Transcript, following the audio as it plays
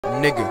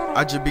Nigga,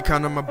 I just be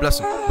counting my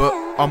blessing, but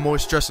I'm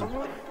always stressing.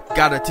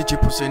 Gotta teach you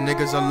pussy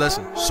niggas a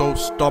lesson, so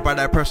stop by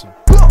that person.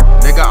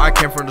 Nigga, I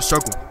came from the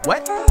circle.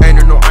 What? Ain't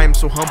you know I am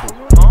so humble.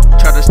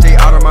 Try to stay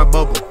out of my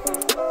bubble,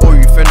 or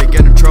you finna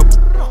get in trouble.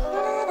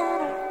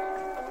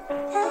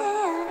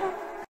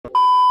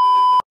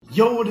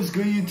 Yo, what is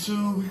good,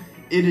 YouTube?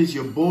 It is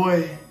your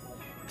boy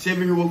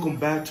ImXavier here. Welcome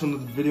back to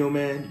another video,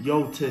 man.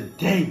 Yo,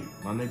 today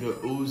my nigga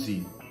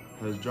Uzi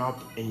has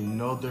dropped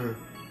another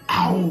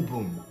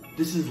album.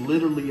 This is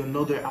literally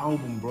another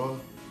album, bro.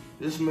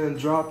 This man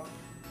dropped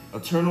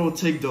ETERNAL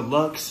ATAKE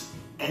DELUXE,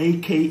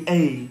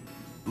 aka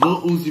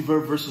Lil Uzi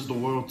Vert versus the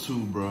World 2,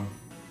 bro.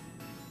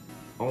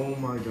 Oh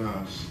my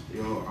gosh,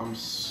 yo, I'm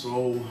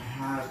so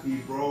happy,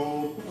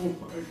 bro. Oh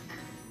my god.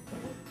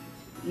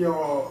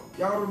 Y'all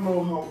don't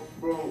know how,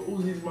 bro,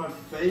 Uzi's my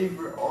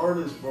favorite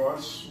artist, bro. I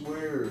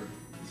swear.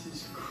 This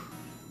is oh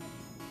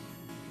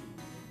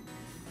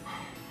my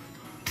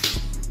god.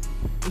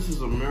 This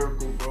is a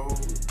miracle, bro.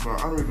 Bro,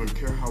 I don't even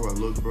care how I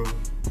look, bro.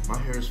 My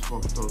hair is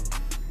fucked up.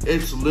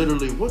 It's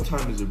literally, what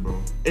time is it,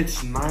 bro?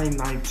 It's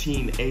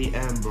 9:19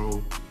 a.m.,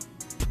 bro.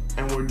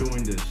 And we're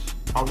doing this.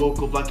 I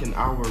woke up like an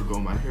hour ago.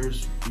 My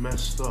hair's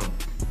messed up.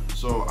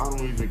 So I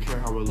don't even care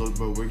how I look,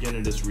 bro. We're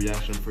getting this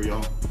reaction for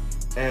y'all.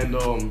 And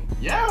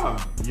yeah,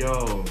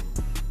 yo,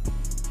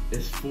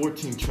 it's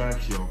 14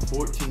 tracks, yo,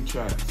 14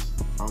 tracks.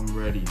 I'm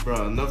ready,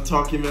 bro. Enough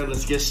talking, man.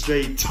 Let's get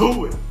straight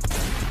to it.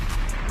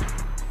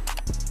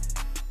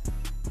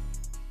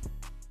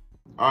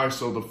 All right,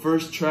 so the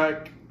first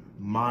track,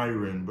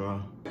 Myron,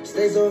 bro.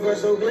 Stay so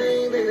fresh, so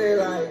clean, think they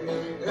like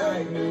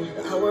me.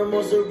 I wear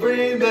more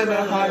supreme than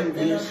a hype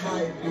beast.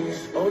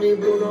 Only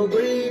blue, no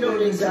green,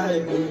 only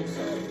type beast.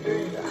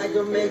 I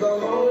can make a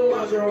hole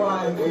out your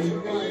wife.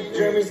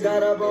 Jeremy's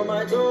got up on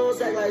my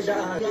toes, act like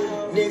shy.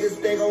 Niggas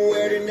think I'm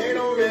weird and they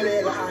don't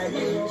really like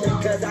me.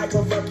 Cause I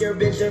can fuck your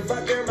bitch and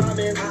fuck your mom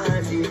and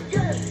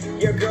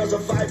auntie. Your girl's a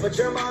fight, but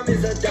your mom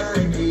is a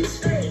dime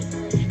piece.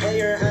 And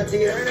your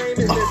auntie, her name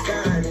is Miss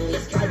Connie.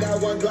 I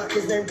got one Glock,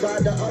 his name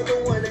Clyde, the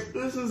other one.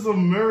 This is a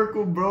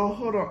miracle, bro.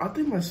 Hold on, I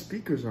think my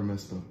speakers are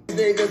messed up.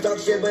 Niggas talk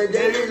shit, but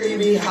they really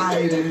be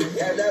hiding.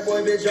 Yeah, that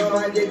boy bitch on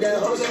my dick, that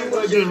hoe she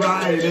was just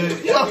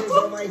riding. Yo,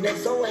 on my neck,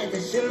 so I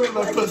can shit look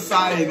like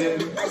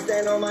Poseidon. I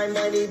stand on my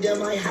money, then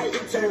my height, you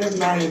turn to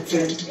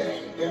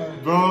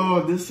 19.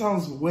 Bro, this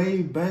sounds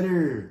way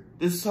better.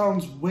 This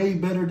sounds way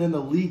better than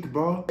the leak,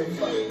 bro.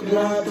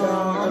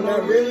 I'm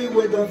not really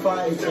with the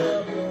fight.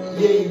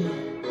 Yeah.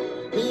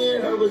 Me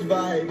and her was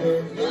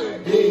vibing,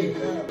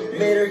 yeah.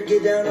 Made her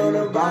get down on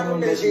the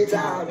bottom, then she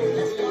top me.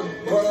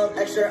 Pull up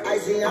extra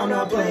icy, I'm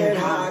not playing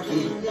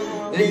hockey.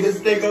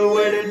 Niggas think I'm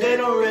weird and they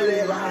don't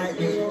really like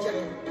me.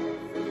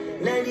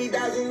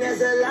 90,000,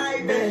 that's a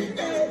lie, man.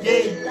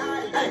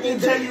 Yeah, I can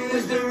tell you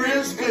it's the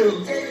real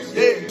skill.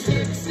 Yeah.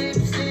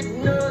 Sip,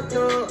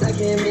 no, I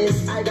can't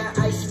miss. I got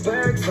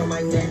icebergs on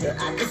my neck.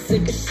 I can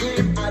sink a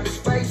ship out of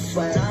space,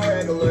 but not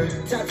regular.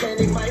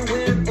 Titanic, my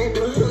whip in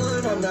the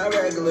hood, I'm not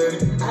regular.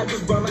 I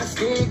just brought my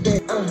stick,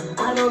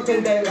 I don't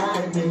think they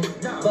like me.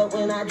 But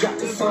when I drop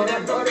this song,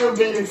 I thought they'll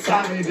get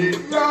excited.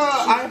 Yo,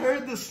 I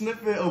heard the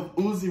snippet of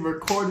Uzi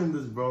recording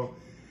this, bro.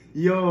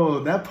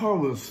 Yo, that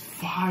part was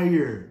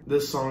fire.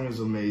 This song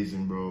is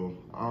amazing, bro.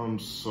 I'm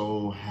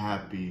so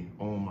happy.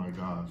 Oh my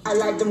gosh. I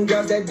like them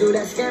girls that do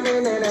that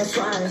scamming and that's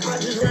fine. I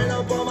just ran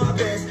up on my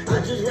best.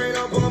 I just ran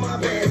up on my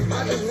best.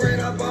 I just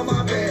ran up on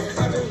my best.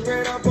 I just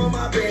ran up on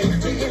my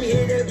best. She give me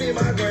hit, that be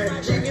my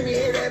grand. She give me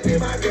hit, that be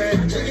my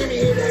grand. She give me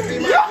hit, that be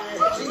my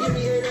grand. She give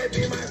me hit, that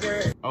be my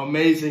grand.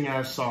 Amazing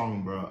ass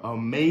song, bro.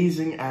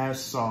 Amazing ass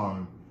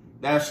song.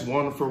 That's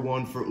 1 for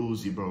 1 for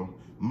Uzi, bro.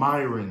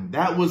 Myron.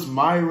 That was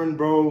Myron,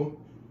 bro.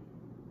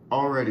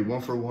 Already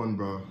 1 for 1,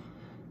 bro.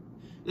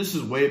 This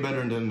is way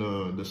better than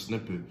the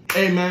snippet.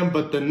 Hey, man,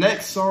 but the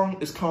next song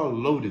is called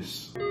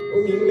Lotus.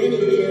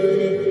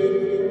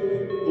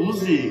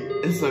 Uzi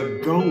is a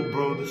GOAT,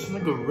 bro. This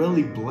nigga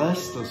really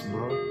blessed us,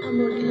 bro. I'm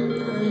working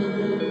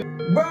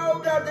on bro,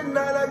 got the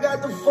night, I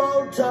got the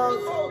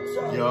photos.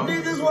 Yo.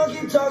 Niggas want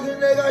keep talking,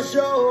 they got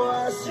show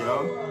us.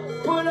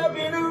 Yo. Put up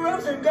in the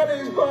ropes and got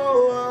his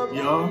bow up.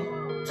 Yo.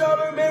 Told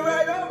her, be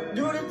right up,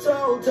 do the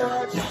toe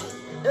touch.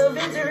 The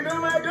victor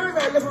through my doors,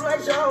 I left him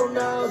like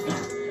shoulders.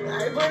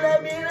 I put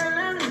that beat in the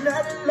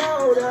not in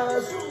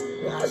Lotus.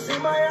 I see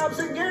my ops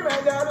again,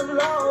 I got them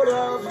load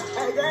up.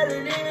 I got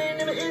it even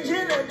in the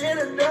engine, I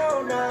didn't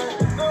know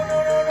that. No,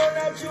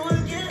 not you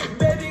again.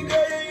 Baby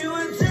girl, you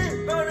a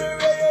 10. On the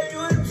radio,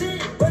 you a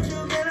 10. But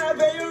you cannot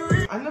pay your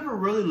rent. I never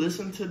really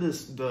listened to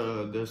this,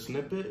 the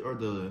snippet or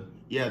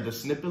the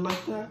snippet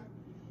like that.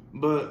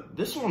 But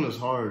this one is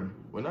hard.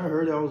 When I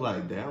heard it, I was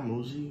like, damn,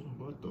 Uzi,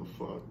 what the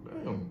fuck,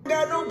 damn.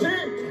 Got no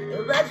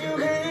pen, but you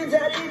couldn't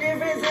tell the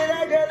difference that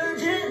I got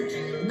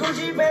legit.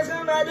 Gucci pants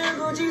come out the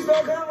Gucci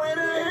store, come with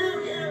a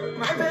hem.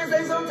 My pants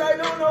ain't so tight,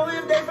 don't know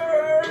if they for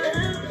her.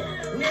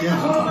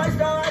 Niggas on my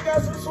style, I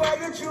got some swag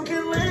that you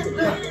can live.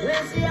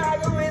 Let's see how I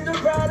go in the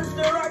proudest,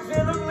 the rock,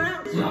 feel them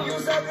lips. You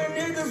sucker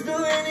niggas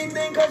do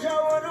anything cause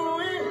y'all wanna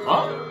win.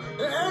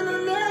 I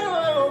don't know,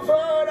 I gon'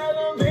 fall, I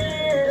gon'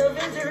 pay. The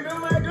victor through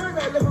my doors,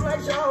 I live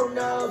like y'all. shown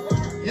up.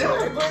 Yeah.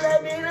 I put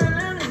that mean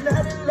and it's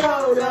not in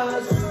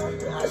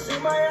Lotus. I see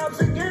my ops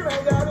again,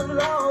 I got them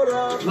load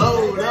up.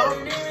 Load up.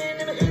 In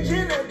the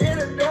engine, I did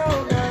a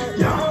donut.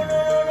 Yeah.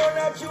 No,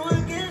 not you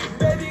again.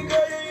 Baby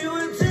girl, you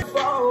and Tim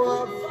fall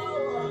up.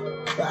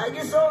 I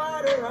get so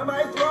hot that I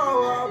might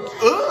throw up.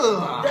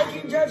 Ugh. They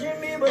keep judging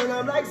me, but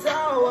I'm like,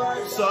 so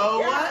what? So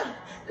what?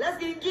 Let's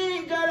get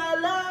geek, got a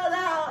load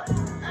out.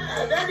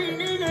 I bet these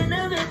niggas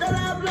never thought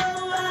I'd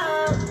blow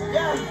up.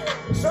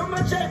 Yeah, so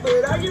much hate,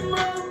 but I get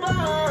more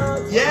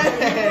bucks.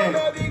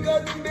 Yeah.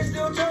 Because this bitch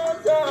still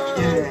chose up.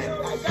 Yeah.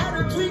 I got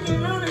her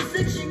tweaking on the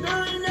 6, she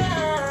going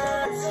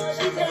nuts.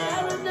 She said,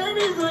 I don't know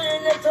this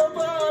when next to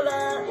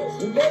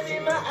polar. Baby,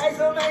 my ice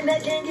on my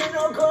neck can't get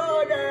no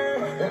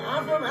colder.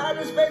 I'm from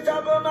outer space,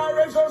 top of my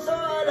roof, so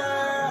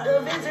solar.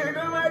 The visitor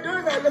to my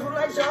doors, I lift them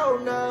like show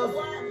enough.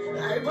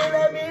 I put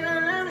that mean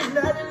and it's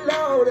not in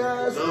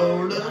Lotus.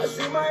 I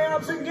see my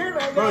ops again,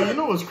 I bro, you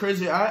know what's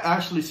crazy? I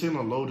actually seen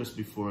a Lotus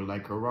before,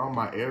 like around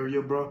my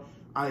area, bro.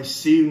 I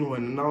seen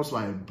one and I was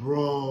like,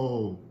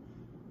 bro,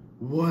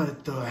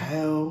 what the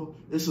hell?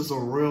 This is a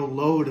real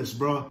Lotus,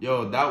 bro.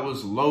 Yo, that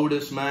was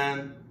Lotus,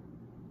 man.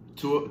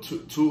 Two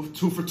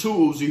for two,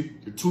 Uzi.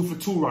 You're 2 for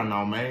 2 right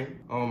now, man.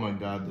 Oh my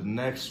God, the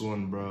next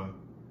one, bro.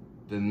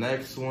 The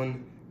next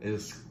one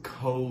is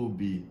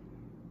Kobe.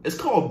 It's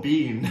called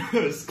Bean.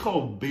 It's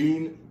called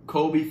Bean.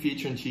 Kobe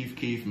featuring Chief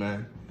Keef,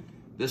 man.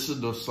 This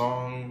is the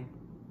song.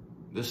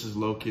 This is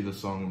low-key the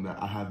song that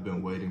I have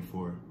been waiting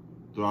for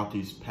throughout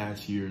these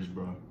past years,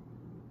 bro.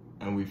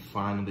 And we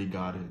finally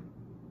got it.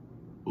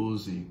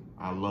 Uzi,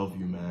 I love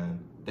you,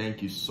 man.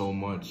 Thank you so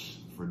much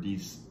for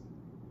these.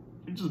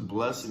 You're just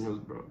blessing us,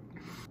 bro.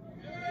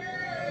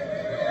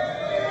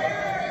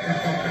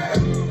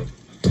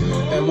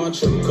 And my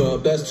trip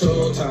cup, that's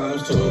 2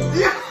 times 2.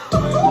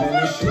 Man,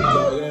 this shit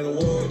better than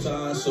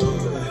wartime, so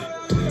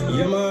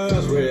yeah, my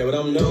eyes red, but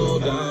I'm no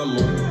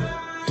diamond.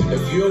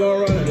 If you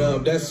don't run it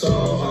up, that's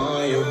all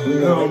on you.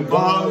 I'm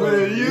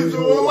bothering you, so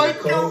I like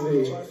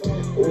Kobe.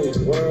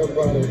 Ooh, worry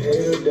about a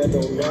hater that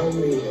don't know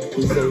me.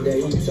 He say that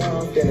he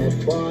tough, then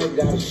that boy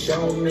gotta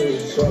show me.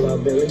 So I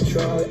Billy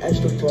truck,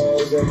 extra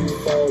pause, every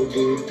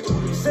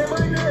 4D. Say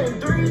my name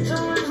 3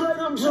 times like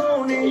I'm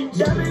Tony.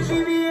 Diamond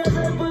CVS,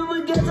 I put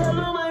baguettes all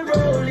on my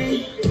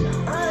rollie.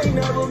 I ain't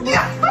never been.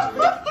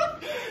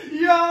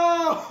 Yo,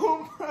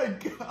 oh my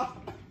God.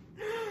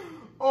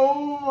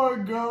 Oh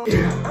my God.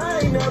 I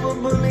ain't never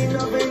believed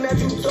nothing that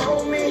you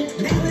told me.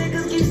 These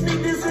niggas keep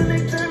sneak this and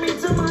they turn me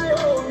to my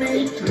old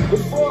me.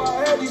 Before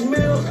I had these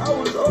meals, I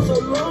was also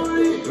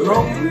lonely.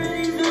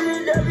 Lonely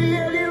feeling that be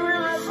anywhere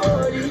I'm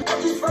 40.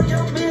 I just fuck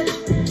your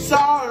bitch.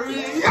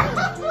 Sorry.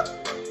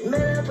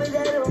 Man, I put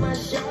that on my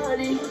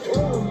shawty.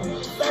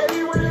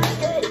 Baby, when I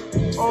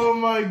skate. Oh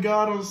my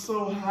God, I'm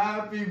so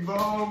happy, bro.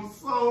 I'm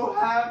so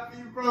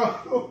happy, bro.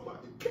 Oh my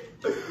God.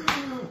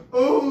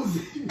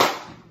 Uzi.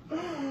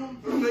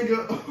 Nigga,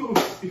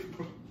 Uzi,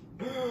 bro.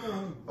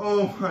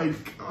 Oh my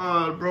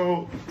God,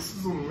 bro. This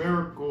is a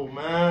miracle,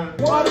 man.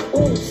 What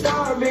a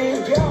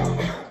starving,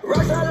 yeah.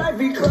 Rockstar life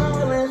be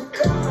calling.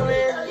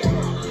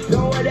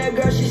 Don't want that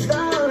girl, she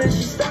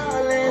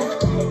styling.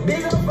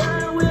 Big up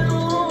fine with a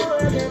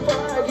I can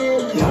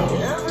pocket.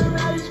 I'm from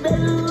outer space,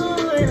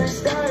 in a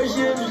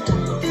starship.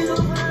 Big up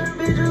fine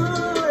bitch,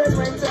 that's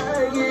my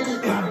target.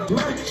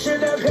 My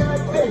shit up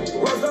carpet.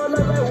 Rockstar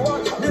life like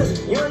watch this.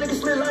 Young nigga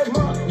split like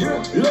Mark.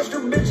 Lush the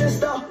bitch and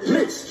stop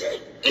licks.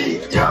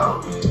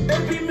 Yo.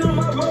 AP knew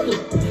my brother.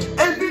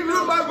 AP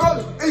knew my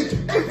brother.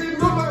 AP knew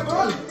my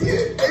brother.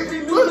 Yeah. AP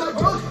knew my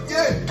brother.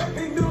 Yeah. AP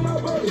knew my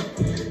brother.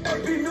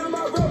 AP knew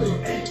my brother.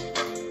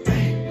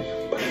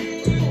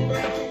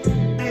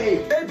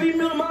 AP knew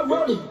my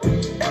brother.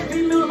 AP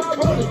knew my brother. AP knew my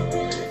brother.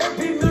 AP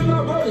knew my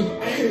brother.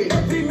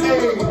 AP knew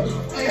my brother.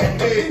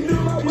 AP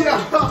knew my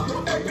brother.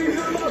 AP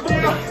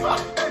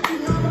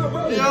knew my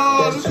brother.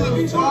 Yo, this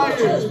is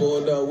fire.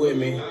 Pulled up with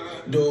me,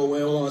 do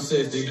it in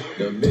 160.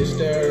 The bitch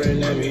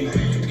staring at me,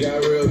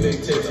 got real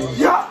big titties.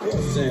 Yeah.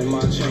 Send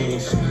my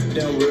chains,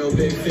 them real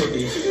big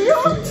 50s. Yo,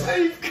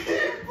 Chief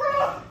Keef,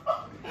 bro.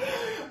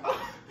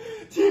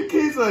 Chief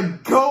Keef's a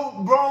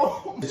goat,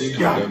 bro. The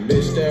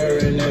bitch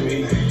staring at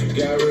me,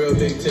 got real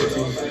big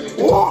titties.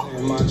 Whoa.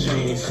 Send my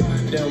chains,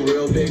 them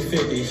real big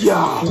 50s.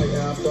 Yeah. Flight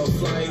after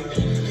flight,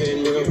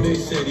 hitting real big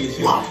cities.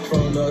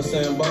 From the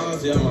same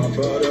bars, yeah, my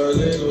brothers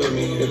is with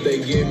me. If they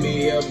give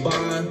me a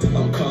bond,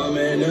 I'm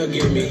coming to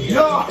get me.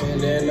 Yeah.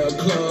 And in the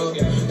club,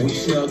 we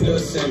snuck the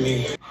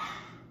semi.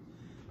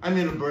 I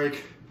need a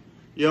break.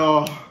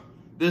 Yo,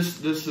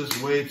 this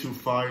is way too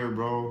fire,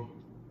 bro.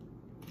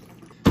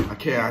 I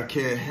can't.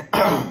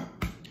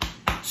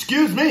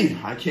 Excuse me.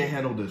 I can't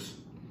handle this.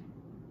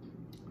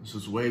 This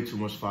is way too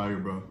much fire,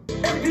 bro.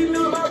 AP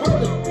knew my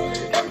brother.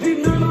 AP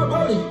knew my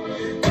brother.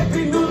 AP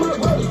knew my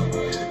brother.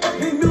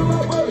 AP knew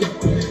my brother.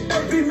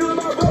 AP knew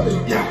my brother.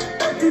 Yeah.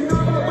 AP knew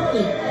my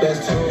brother. That's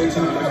 2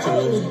 times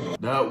 2.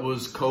 That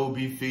was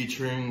Kobe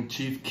featuring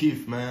Chief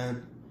Keef,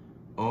 man.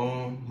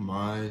 Oh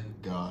my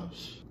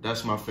gosh.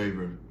 That's my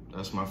favorite.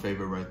 That's my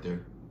favorite right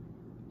there.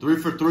 3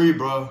 for 3,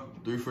 bro.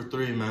 3 for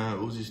 3, man.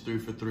 Uzi's 3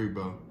 for 3,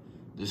 bro.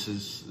 This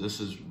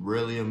is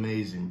really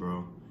amazing,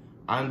 bro.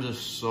 I'm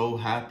just so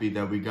happy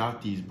that we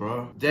got these,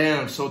 bro.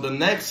 Damn, so the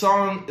next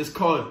song is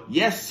called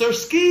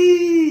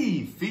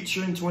Yessirskiii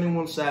featuring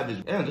 21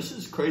 Savage. Damn, this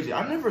is crazy.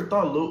 I never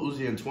thought Lil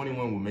Uzi and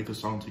 21 would make a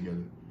song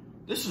together.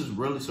 This is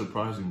really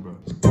surprising, bro.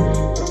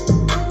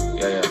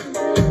 Yeah.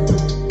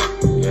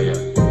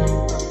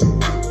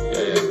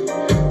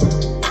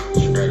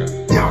 Straight up.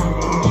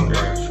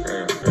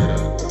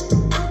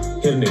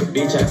 Hit a nigga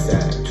bitch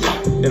outside.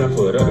 Then I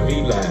put up the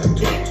V-Line.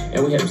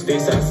 And we had them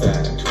sticks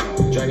outside.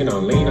 Drinking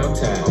on lean, I'm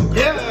tired.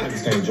 Yeah.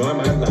 Niggas can't join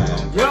my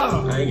live.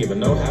 Yeah. I ain't giving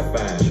no high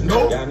five.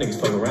 Nope. Y'all niggas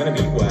fucking around and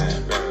be wide.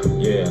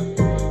 Yeah.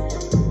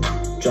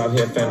 Drop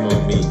head phantom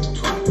on me.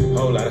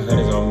 Whole lot of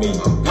honeys on me.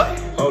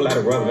 Whole lot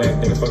of rubber ass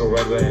nigga, fuck a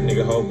rubber ass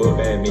nigga, whole book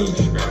bad me.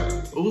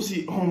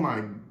 Uzi, oh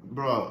my,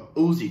 bro.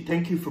 Uzi,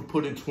 thank you for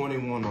putting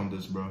 21 on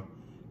this, bro.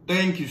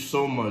 Thank you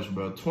so much,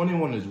 bro.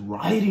 21 is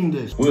writing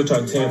this. We'll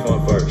talk 10 for a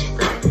verse.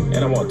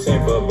 And I want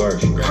 10 for a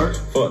verse.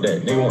 Fuck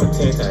that, nigga want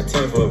 10 times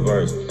 10 for a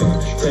verse.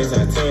 10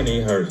 times 10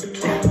 ain't hurt.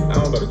 I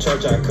don't go to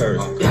church, I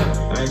curse.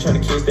 I ain't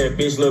trying to kiss that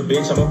bitch, little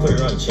bitch. I'ma put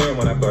it on the chin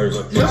when I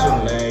burst. Bitch, you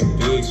lame,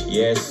 bitch,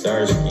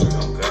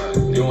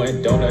 Yessirskiii.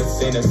 Doing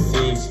donuts in the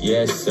seats,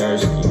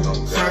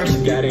 Yessirskiii.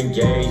 She got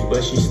engaged,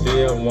 but she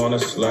still want a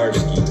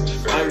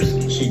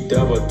slurski. She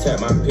double tap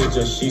my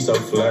picture, she so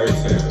flirty.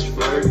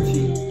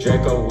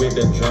 Draco with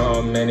the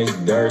drum, man, it's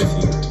dirty.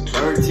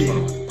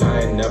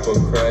 Pineapple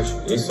crush,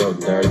 it's so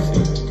dirty.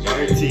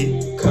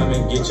 Come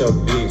and get your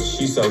bitch,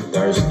 she so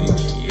thirsty.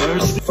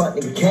 Fuck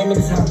nigga came in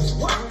this house.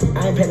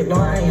 I ain't panic, no,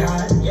 I ain't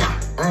hide.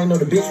 I ain't know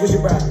the bitch was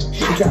your bride.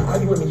 She try to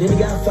argue with me, then he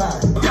got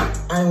fired.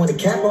 I ain't want to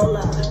cap or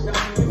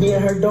lie. Me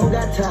and her don't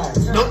got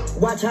ties.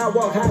 Watch how I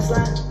walk, how I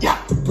slide.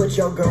 Put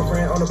your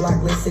girlfriend on the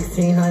block list,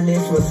 1600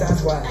 Suicide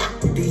Squad.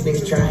 These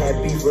niggas try to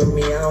have beef with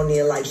me, I don't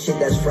even like shit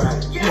that's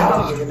fried.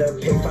 I'm giving up,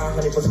 pay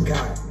 500 for some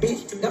car.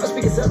 Bitch, got my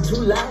speakers up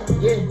too loud.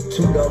 Yeah,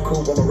 2-door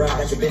coupe on my ride.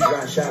 Got your bitch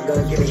riding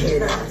shotgun, get a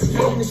head out.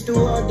 Yeah, in the stew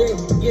all day.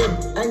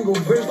 Yeah, I can go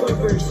verse for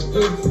verse.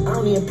 Yeah, I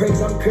don't even pray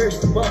 'cause I'm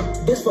cursed. Well,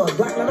 this for a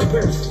Glock, not a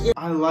purse. Yeah.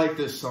 I like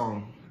this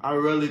song. I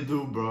really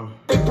do, bro.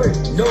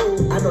 No,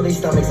 I know they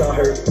stomachs all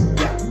hurt.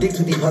 Dick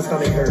too deep, her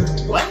stomach hurt.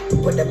 What?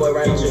 Put that boy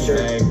right on your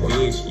shirt. Name,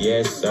 bitch,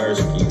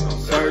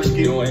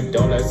 Yessirskiii. Doing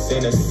donuts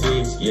in the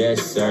seats,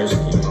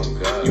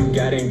 Yessirskiii. You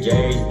got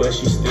engaged, but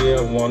she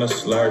still want a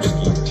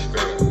slurski.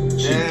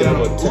 She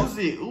double tap.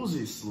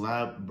 Uzi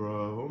slapped,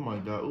 bro. Oh my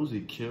god,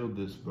 Uzi killed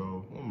this,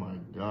 bro. Oh my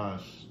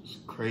gosh, it's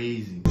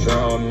crazy.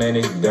 Drum, man,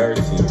 it's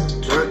dirty.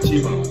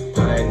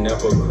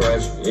 Pineapple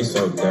crush, it's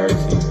so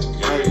dirty.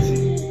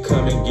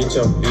 Come and get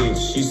your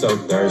bitch, she so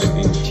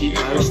thirsty.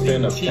 I'm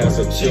finna pass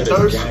her to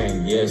the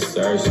gang,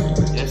 Yessirskiii.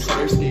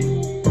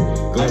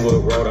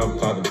 Glenwood Road, I'm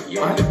poppin'.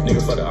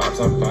 Nigga for the ops,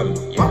 I'm poppin'.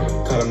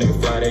 Call them nigga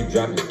fly, they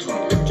drop it.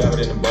 Drop it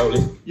in the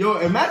bowling. Yo,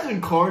 imagine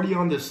Cardi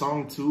on this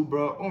song too,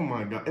 bro. Oh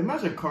my god.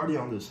 Imagine Cardi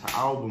on this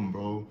album,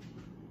 bro.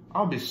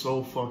 I'll be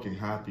so fucking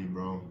happy,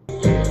 bro.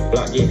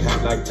 Block get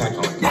hot like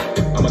Taki.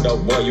 I'm a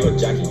dope boy, you a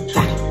jockey.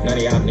 None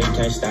of y'all niggas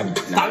can't stop me.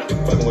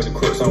 Fucking with the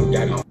crooks on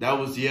Gotti. That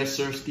was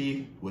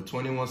Yessirskiii with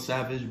 21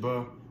 Savage,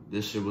 bro.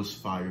 This shit was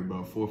fire,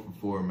 bro. 4 for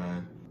 4,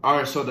 man.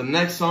 Alright, so the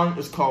next song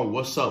is called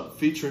Wassup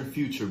featuring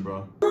Future,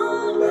 bro.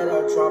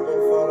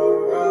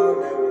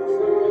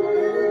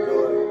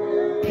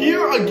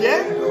 Pure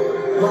again?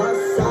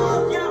 What's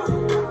up?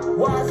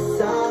 What's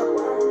up?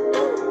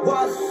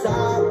 What's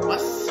up?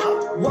 What's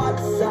up?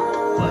 What's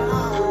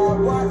up?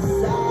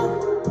 What's up?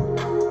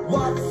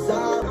 What's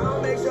up?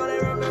 I'ma make sure they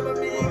remember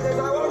me, cause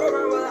I walk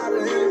around without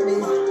the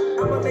enemies.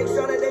 I'ma make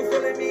sure that they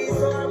feeling me,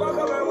 so I walk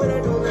around with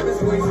a new limit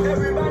squeeze.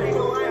 Everybody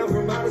know I am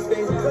from outer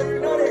space, so you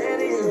know the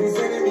aliens be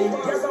singing me.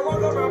 Yes, I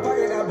walk around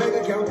pocket that bank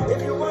account.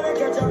 If you wanna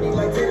catch up, need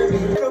like 10 of me.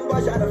 Them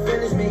boys try to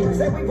finish me.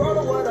 Say we brought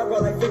the wood up for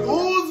like 50.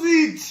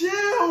 Uzi,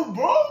 chill,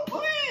 bro,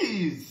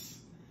 please.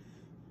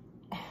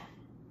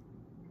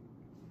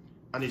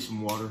 I need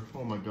some water.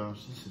 Oh my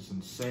gosh, this is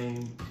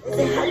insane.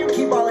 Say how you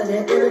keep all of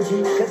that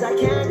energy, cause I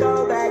can't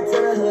go back to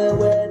the hood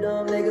where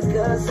them niggas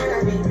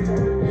cussing me.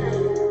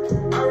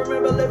 I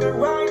remember living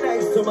right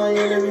next to my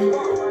enemy.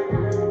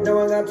 Now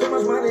I got too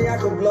much money, I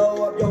could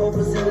blow up your whole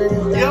facility.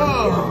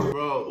 Yo,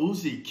 bro,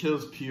 Uzi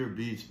kills Pure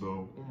beats,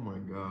 bro. Oh my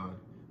god.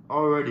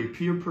 Already,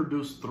 Pure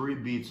produced 3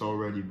 beats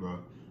already, bro.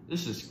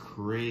 This is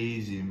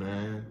crazy,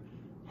 man.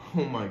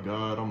 Oh my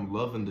god, I'm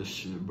loving this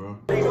shit, bro.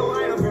 They know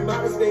I am from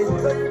outer space,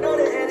 so you know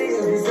the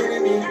aliens be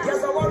sending me.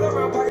 Yes, I walk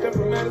around pocket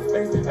from outer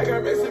space. I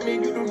got rest of me,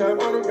 you do not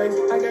want to race.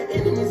 I got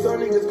enemies, so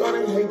niggas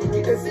gonna hate.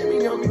 Get that send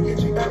me on me, get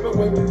you out my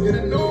way. Get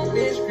a new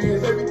bitch,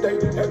 feels everything.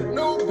 Have a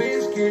new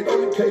bitch, kid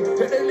on the cake.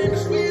 Got that lemon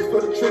squeeze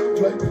for the trick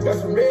play. Got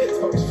some red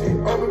talk shit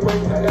on the way.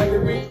 I got the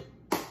ring.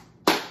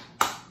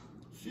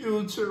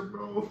 Future,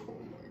 bro.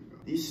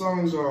 These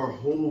songs are a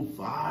whole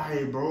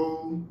vibe,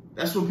 bro.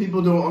 That's what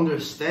people don't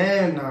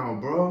understand now,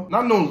 bro.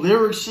 Not no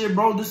lyric shit,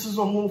 bro. This is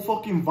a whole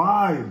fucking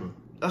vibe.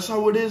 That's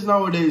how it is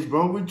nowadays,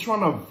 bro. We're trying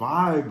to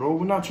vibe, bro.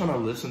 We're not trying to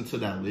listen to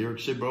that lyric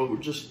shit, bro. We're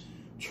just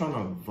trying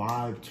to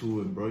vibe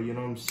to it, bro. You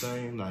know what I'm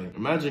saying? Like,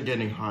 imagine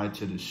getting high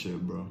to this shit,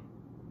 bro.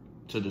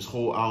 to this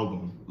whole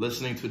album,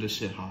 listening to this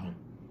shit high.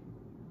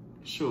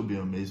 Shit will be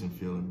an amazing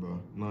feeling, bro.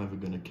 I'm not even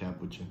gonna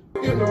cap with you.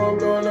 You know I'm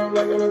blowing up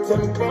like an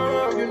atomic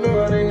bomb. You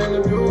know it ain't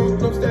nothing to do.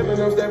 I'm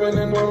stepping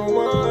in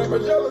 101.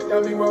 But jealous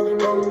got me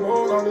walking on the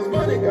moon. All this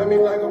money got me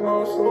like I'm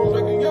on shrooms.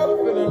 Drinking yellow,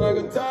 feeling like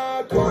a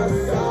tycoon.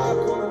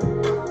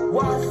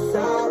 What's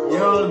up?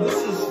 Yo, this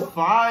is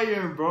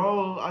fire,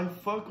 bro. I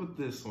fuck with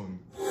this one.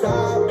 What's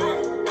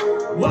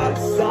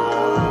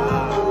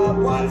up?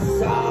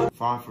 What's up?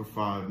 5 for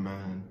 5,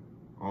 man.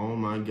 Oh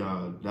my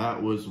god.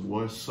 That was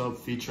Wassup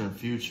featuring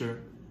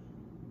Future.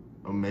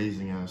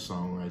 Amazing ass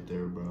song right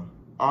there, bro.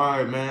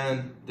 Alright,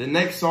 man. The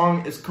next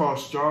song is called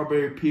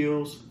Strawberry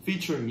Peels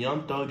featuring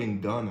Young Thug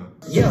and Gunna.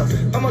 Yeah,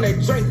 I'm on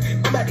that drink,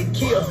 I'm about to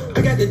kill.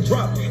 I got the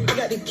drop, I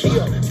got the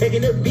kill.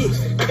 Taking a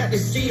bitch, I got the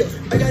seal.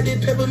 I got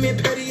this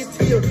peppermint patty is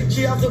teal.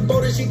 She off the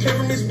boat and she came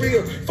from this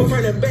real. From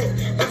front and back,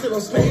 until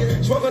I'm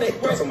smacked. Smoke on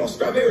that grass, I'm on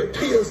strawberry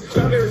peels.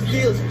 Strawberry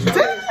peels.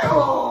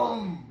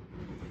 Damn!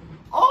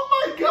 Oh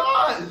my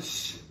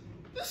gosh!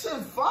 This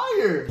is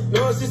fire!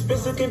 No, it's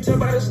expensive, can tell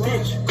by the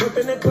stitch. Grip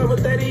in the club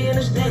with 30 in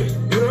the stick.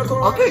 You don't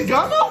go Okay,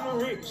 Gunna?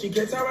 She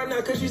gets out right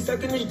now cause she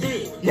sucking his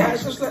dick. Yeah,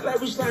 she slut like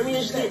we slimy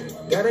and shit.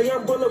 Got a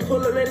young bullet, pull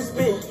her, let it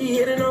spin. He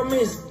hit it on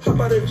miss. Hop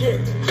out of jet,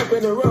 hop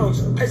in the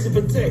rose. Icy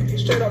protect,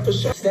 straight off the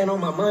shot. Stand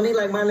on my money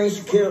like my name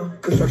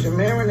Shaquille. Construction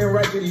Myron and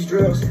right through these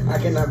drills. I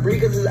cannot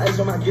breathe cause there's ice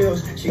on my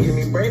gills. She give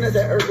me brain as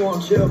that earth go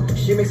on chill.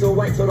 She makes her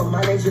white, told her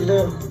my name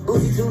Jalil.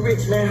 Uzi too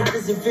rich, man, how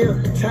does it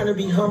feel? Trying to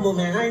be humble,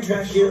 man, I ain't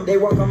trying to shield. They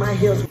walk on my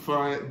heels.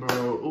 Fine,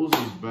 bro.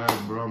 Uzi's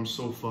back, bro. I'm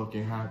so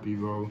fucking happy,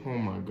 bro. Oh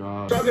my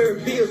god.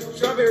 Strawberry peels,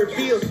 strawberry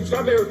peels,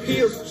 strawberry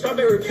peels,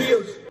 strawberry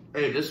peels.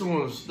 Hey, this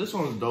one's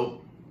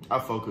dope. I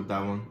fuck with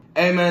that one.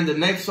 Hey man, the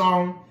next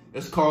song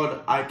is called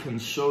I Can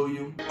Show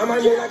You. I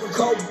might look like a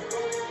Kobe,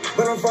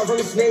 but I'm far from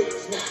a snake.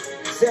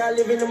 Say I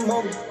live in the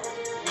moment.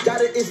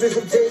 Got an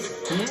expensive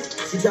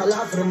taste. She got a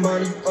lot for the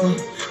money.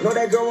 Know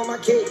that girl on my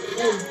cake.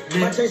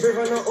 My chain straight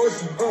from the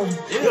ocean. My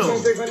chain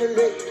straight from the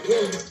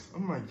lake. Oh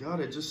my god,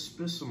 I just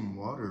spit some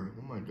water.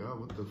 Oh my god,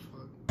 what the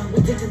fuck?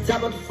 We take the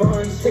top of the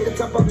funds, take the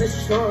top off, now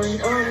she snoring.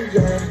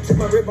 Yeah. Took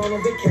my rib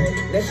on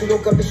vacation, now she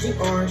woke up and she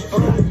orange.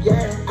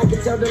 Yeah. I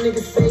can tell the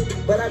niggas fake,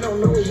 but I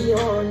don't know what he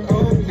on.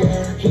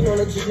 Yeah. He know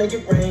to just make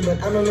it rain,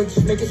 but I know to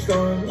just make it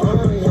storm.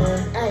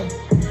 Yeah. Ay,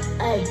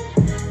 ay,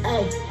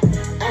 ay,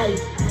 ay.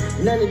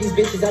 None of these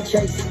bitches I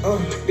chase.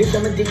 Bitch,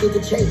 I'm addicted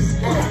to chase.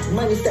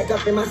 Money stack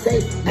up in my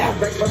safe.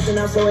 Racks busting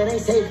out so it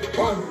ain't safe.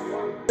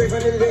 Straight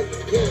from the lick,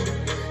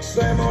 yeah.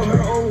 Slam on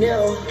her own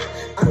nail.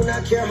 I do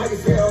not care how you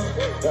feel.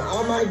 But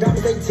all my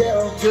diamonds they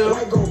tell.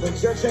 White gold,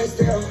 but your chain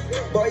still.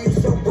 Boy, you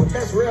so booked,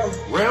 that's real.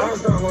 I'm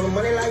strong on the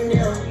money like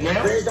Neil.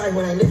 Red dice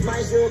when I lift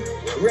my shoe.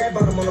 Red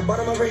bottom on the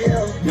bottom of her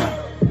hill.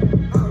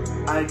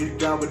 I get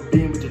down with the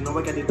beam, but you know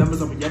I got the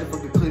numbers on me. Yeah, the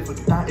fucking clip,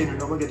 fucking thought in. You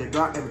know I got the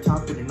Glock every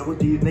top, and you know what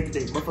these niggas,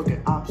 they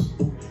motherfucking ops.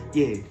 Ooh,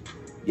 yeah,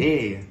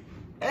 yeah.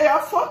 Hey, I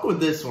fuck with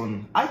this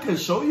one. I Can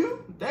Show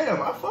You?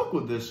 Damn, I fuck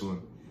with this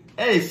one.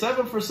 Hey,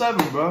 7 for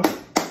 7, bro.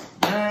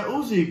 Man,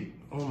 Uzi,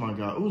 oh my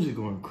god, Uzi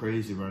going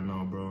crazy right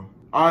now, bro.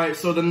 Alright,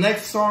 so the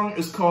next song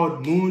is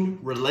called Moon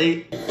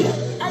Relate.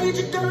 I get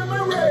you going on my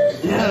road.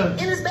 Yeah.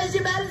 In a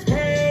spaceship out of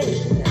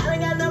pain. I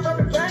ain't got no from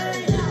the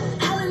brain.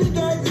 All of these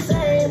guys the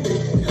same.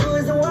 Who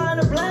is the one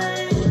to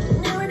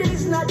blame? Nowadays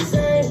it's not the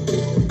same.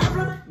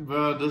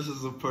 Bro, this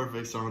is a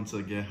perfect song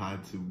to get high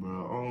to,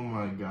 bro. Oh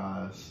my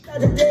gosh. I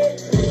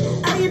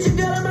get you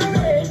going on my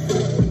road.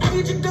 I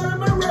get you going on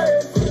my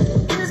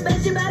road. In a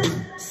spaceship out of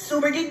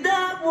super geeked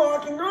up,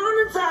 walking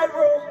on a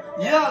tightrope.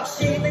 Yeah.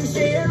 She thinks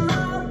she in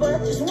love, but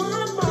just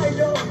one bite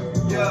though.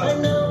 Yeah. I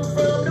know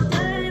from the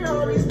pain,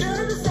 all these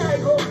guns are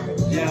cycle.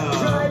 Yeah.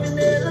 Driving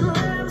in the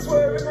lamb,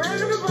 swerving around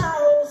the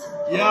bottles.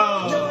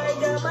 Yeah. Know I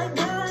got my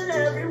gun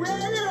everywhere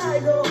that I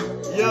go.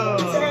 Yeah.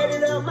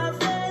 Tatted up my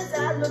face,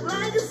 I look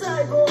like a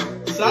psycho.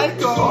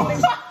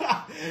 Psycho.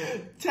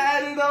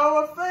 Tatted on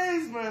my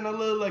face, man. I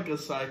look like a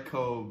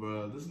psycho,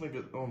 bro. This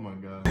nigga, oh my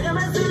god. I got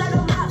my suit like a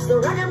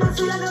mobster, I got my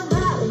suit like a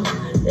problem.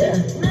 Yeah.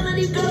 None of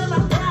these girls are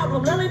my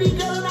problem, none of these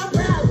girls are my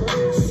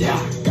problem. Yeah.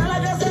 Girl,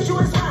 I got sent you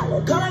and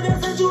swallow, girl, I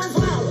got sent you and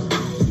swallow.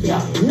 Yeah.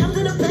 Numb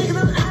to the pain cause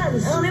I'm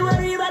honest, only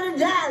worry about the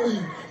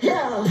dollar.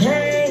 Yeah.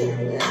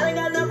 Hey, I ain't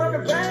got nothing from the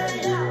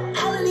brain.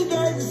 All of these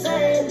guys the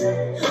same.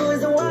 Who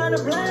is the one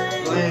to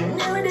blame?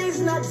 Nowadays it's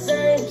not the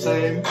same.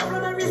 Same. I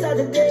run my wrist out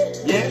the day.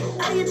 Yeah.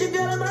 I get your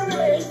girl on my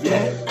race.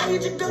 Yeah. I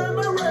get your girl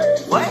on my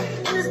race. What?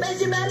 In the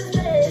spaceship out of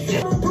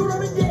space. I'm a brute on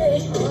the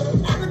day.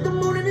 I look the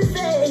moon in his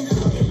face.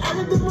 I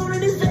look the moon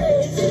in his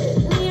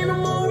face. Me and the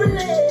moon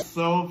relate.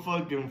 So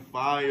fucking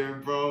fire,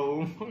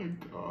 bro. Oh my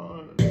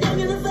god. I'm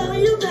gonna follow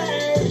you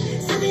back.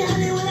 See me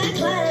honey when I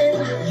claim.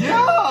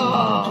 Yeah.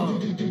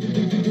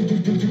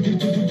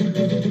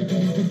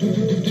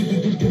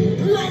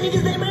 My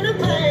niggas, they bring the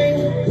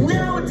pain.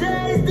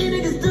 Nowadays, these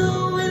niggas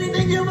do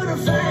anything you want to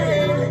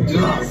fame. You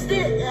got a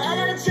stick, I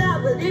got a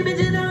chopper. These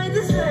bitches don't ain't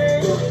the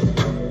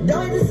same.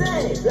 Don't ain't the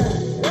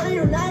same. What are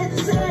you not the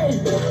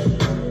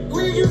same?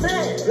 What did you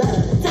say?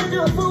 Turn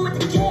to a fool with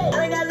the cake.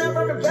 I ain't got nothing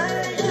from the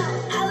brain.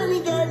 All of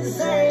these guys the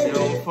same. Yo,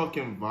 I'm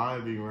fucking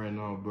vibing right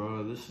now,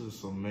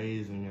 this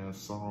amazing ass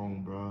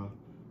song, bro.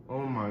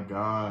 Oh my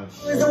gosh.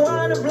 Is the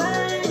one to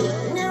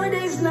blame.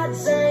 Nowadays not the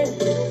same.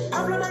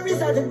 I'm from every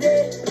side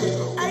today.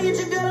 I get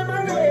your girl on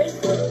my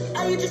race.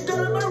 I get your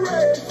girl on my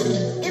race.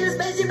 In a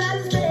spaceship out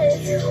of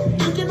space.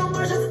 You get no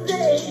more shots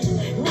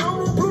today. Now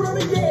I'm gonna prove on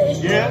the day.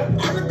 Yeah.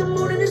 I'm at the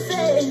moon in his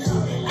face.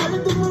 I'm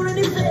at the moon in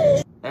his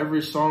face.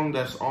 Every song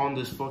that's on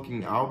this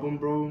fucking album,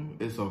 bro,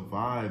 is a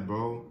vibe,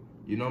 bro.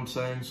 You know what I'm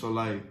saying? So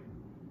like,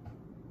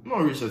 no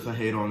reason to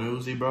hate on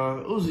Uzi,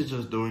 bro. Uzi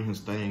just doing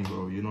his thing,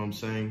 bro. You know what I'm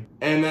saying?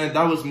 And man,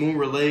 that was Moon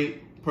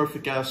Relate.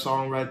 Perfect ass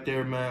song right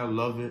there, man. I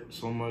love it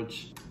so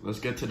much. Let's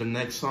get to the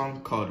next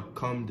song called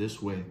Come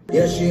This Way.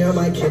 Yeah, she in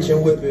my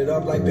kitchen, whip it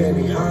up like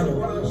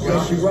Benihana.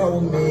 Yeah, she roll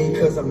with me,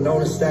 cause I'm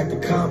known to stack the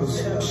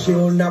commas. She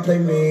will not play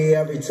me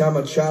every time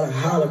I try to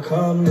holler.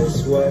 Come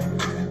this way,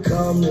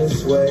 come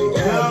this way,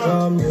 yeah,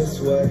 come this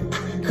way,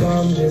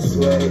 come this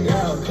way,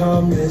 yeah,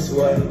 come this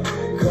way,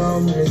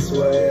 come this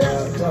way,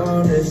 yeah,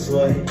 come this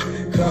way,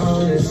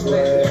 come this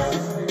way,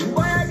 yeah.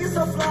 Boy, I get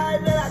so fly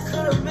that I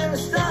could have been a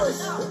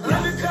stylist.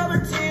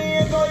 Undercover tea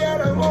and go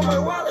out and roll my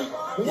wallet.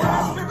 When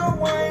I spent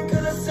the wine,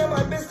 could have sent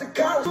my bitch to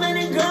college.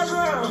 Many girls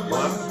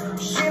around.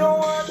 She don't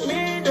want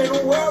me, they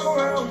don't work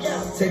around.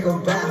 Take a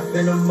bath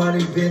in the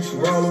money, bitch,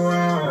 roll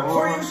around.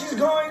 For you, she's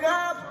going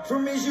up. For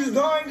me, she's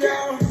going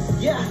down.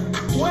 Yeah,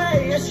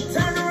 wait, and she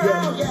turned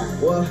around.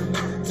 What?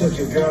 Took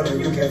your girl and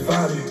you can't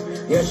find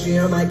her. Yeah, she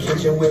in my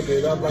kitchen, whip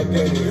it up like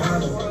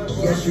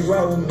Benihana. Yeah, she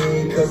roll with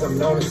me, cause I'm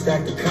known to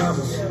stack the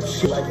commas.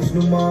 She like this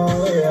new mall,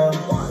 yeah.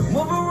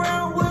 Move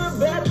around with a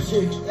better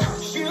chick.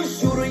 She a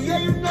shooter, yeah,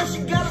 you know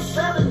she got a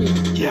felony.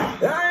 Yeah.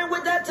 I ain't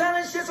with that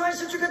talent shit, so ain't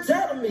shit you can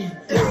tell to me.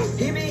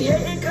 He be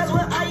hating cause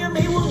what I am,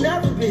 he will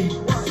never be.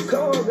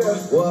 Come on, girl.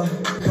 What?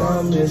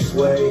 Come this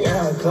way,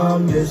 yeah,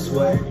 come this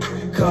way.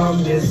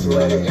 Come this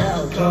way,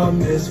 yeah, come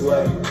this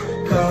way.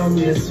 Come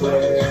this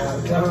way,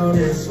 yeah, come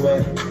this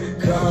way.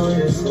 Come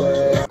this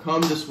way.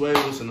 Come This Way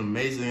was an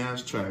amazing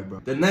ass track,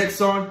 bro. The next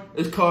song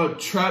is called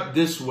Trap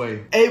This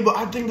Way. Hey, but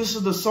I think this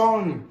is the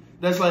song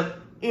that's like,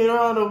 you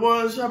know, the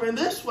ones trapping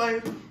this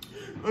way.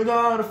 We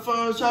got the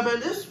fun trapping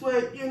this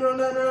way. You know,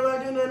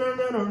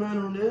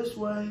 no, this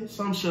way.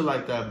 Some shit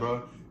like that,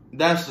 bro.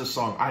 That's the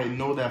song. I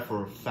know that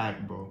for a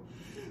fact, bro.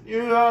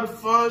 You got the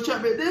fun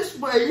trapping this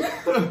way.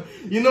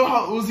 You know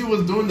how Uzi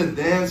was doing the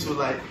dance with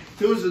like,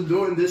 he was just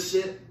doing this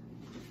shit.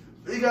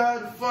 We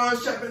got the fun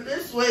trapping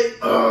this way. We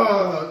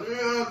got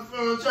the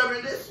fun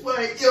trapping this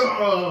way.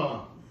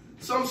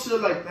 Some shit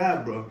like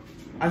that, bro.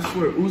 I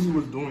swear, Uzi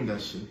was doing that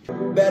shit.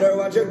 Better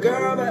watch your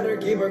girl, better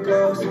keep her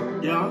close.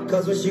 Yeah.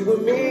 Cause when she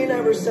with me,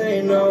 never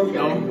say no.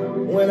 Yeah.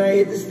 When I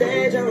hit the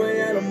stage, I'm an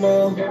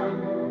animal.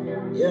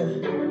 Yeah.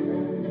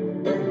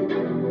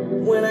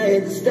 When I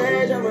hit the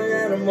stage, I'm an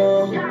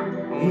animal.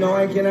 No,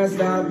 I cannot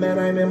stop, man,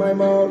 I'm in my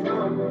mode.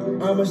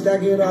 I'ma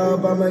stack it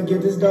up, I'ma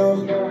get this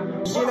dough.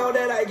 She know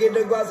that I get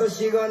the guap, so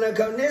she gonna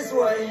come this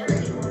way.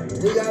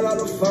 We got all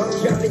the fun,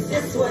 drop it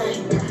this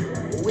way.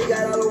 We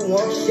got all the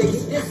warm, shake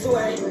it this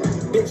way.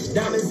 Bitch,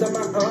 diamonds on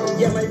my arm,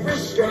 yeah, my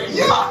wrist straight.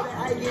 Yeah.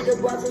 I get the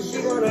guap, so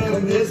she gonna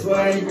come this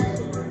way.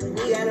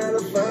 We got all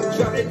the fun,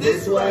 drop it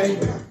this way.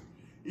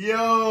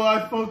 Yo,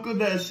 I fuck with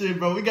that shit,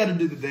 bro. We gotta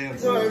do the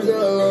dance. Times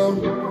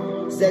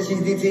alone. Said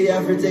she's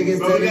DTF for tickets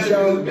to the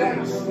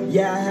show.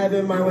 Yeah, I have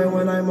it my way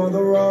when I'm on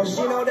the road.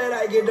 She know that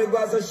I get the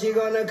guap, so she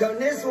gonna come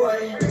this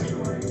way.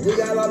 We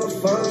got all the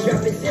fun,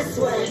 drop it this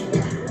way.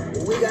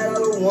 We got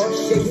all the warm,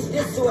 shake it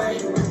this way.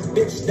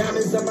 Bitch,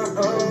 diamonds on my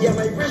arm, yeah,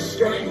 my wrist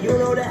straight. You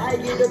know that I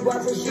get the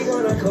guap, so she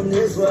gonna come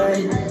this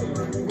way.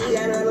 We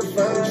got all the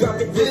fun,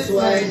 drop it this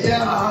way.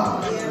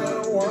 Yeah. We got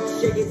all the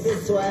warm, shake it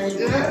this way.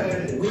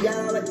 Yeah. We got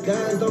all the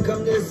guns, don't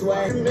come this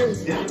way.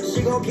 Yeah.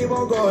 She gon' keep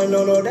on going,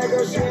 no, that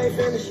girl, she ain't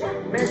finished.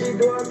 Man, she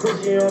doing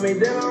Gucci on me,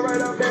 then I'm right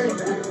up in it.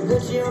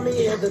 Gucci on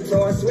me head to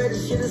toe, I swear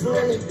this shit is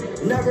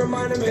linen. Never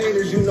mind them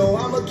haters, you know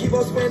I'ma keep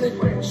on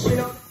spinning. She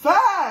don't.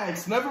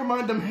 Facts! Never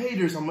mind them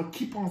haters, I'ma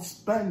keep on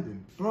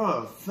spending.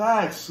 Bruh,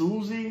 facts,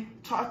 Uzi.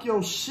 Talk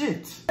your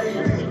shit.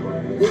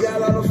 We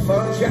got all the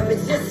fun, trap it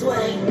this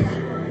way.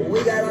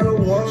 We got all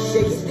the warm,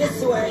 shake it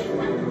this way.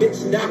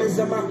 Bitch, diamonds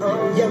on my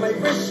arm, yeah, my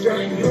wrist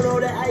straight. You know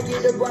that I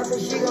get the guap, so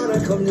she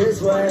gonna come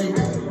this way.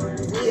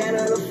 We got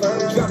all the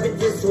fun, drop it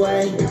this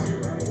way.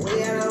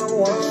 We got all the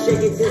warm,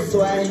 shake it this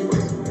way.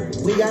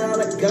 We got all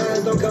the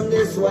guns, don't come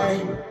this way.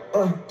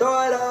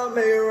 Throw it up,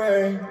 make it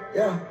rain,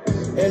 yeah.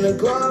 In the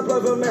club,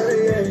 love a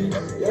melody,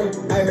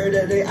 yeah. I heard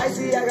that they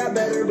icy, I got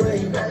better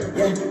bling,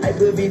 yeah. I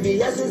put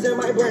VVS's in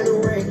my brand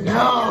new ring.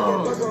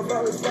 No. Fuck on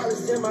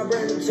flawless in my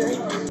brand new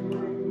chain.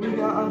 We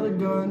got all the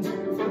guns,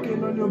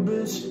 fucking on your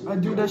bitch. I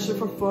do that shit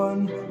for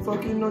fun.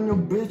 Fucking on your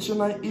bitch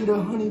and I eat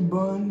a honey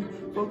bun.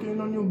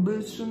 Fucking on your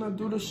bitch and I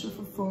do this shit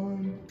for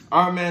fun.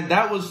 Alright, man,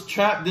 that was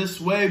Trap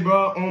This Way,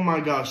 bro. Oh my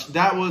gosh,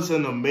 that was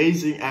an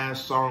amazing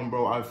ass song,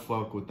 bro. I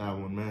fuck with that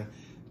one, man.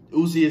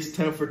 Uzi is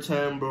 10 for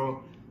 10,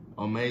 bro.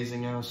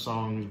 Amazing ass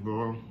songs,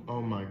 bro.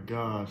 Oh my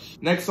gosh.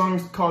 Next song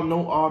is called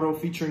No Auto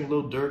featuring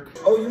Lil Durk.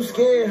 Oh, you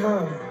scared,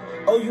 huh?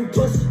 Oh, you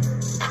pussy.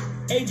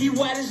 AD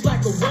white is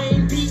like a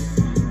rain beat.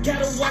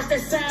 Gotta watch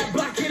that side,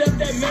 block it up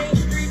that main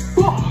street.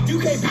 You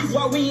can't beef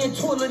while we in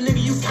toilet,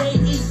 nigga, you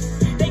can't eat.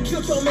 They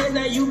killed your man,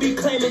 now you be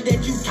claiming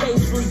that you can't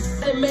sleep.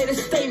 They made a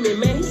statement,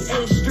 man, he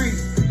ain't street.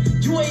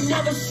 You ain't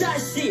never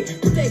shot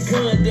shit, put that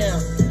gun down.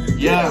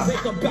 Yeah. You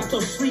wake up out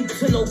your sleep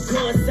to no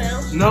gun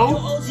sounds. No. Your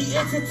OG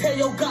entertain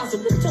your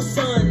gossip, look at your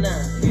son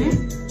now.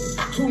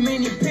 Too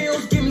many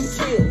pills, give me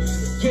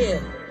chills. Yeah,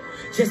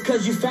 just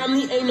cause you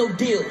family ain't no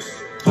deals.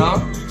 Huh?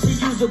 She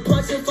used a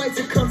punch and fight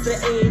to come to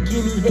A and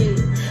give me head.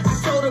 I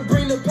told her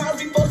bring the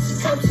pounds before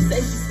she come, she say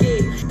she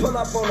scared. Pull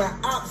up on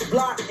the ops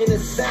block in the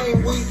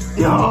same week.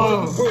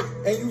 Yo.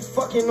 And you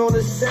fucking on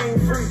the same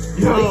freak.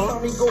 Yo. They saw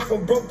me go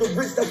from broke to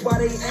rich, that's why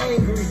they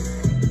angry.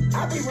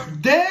 I be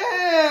Damn!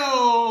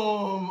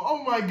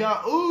 Oh my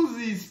god,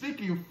 Uzi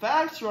speaking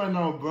facts right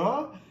now,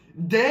 bro.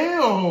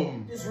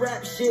 Damn! this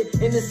rap shit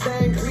in the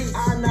same creek.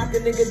 I knock a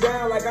nigga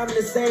down like I'm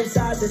the same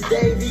size as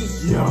Davey.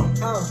 Yeah.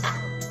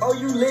 Oh,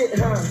 you lit,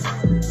 huh?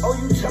 Oh,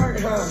 you turned,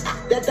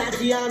 huh? That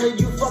Tatiana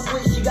you fuck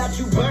with, she got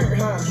you burnt,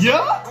 huh?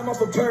 Yeah? I'm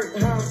off a burp,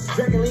 huh?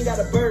 Dragon Lee got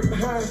a burp,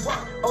 huh?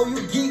 Oh, you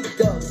geeked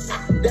up.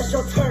 That's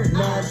your turn.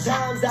 9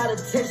 times out of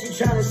 10, she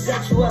tryna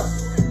set you up.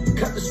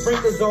 Cut the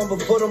sprinklers on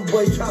before them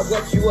boys try to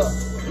wet you up.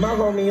 My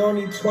homie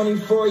only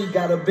 24, he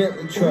got a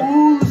Bentley truck.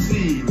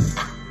 Uzi!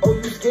 Oh,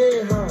 you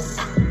scared, huh?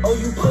 Oh,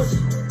 you pussy.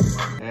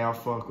 Hey, I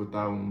fuck with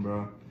that one,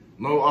 bro.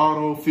 No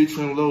Auto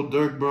featuring Lil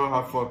Durk, bro.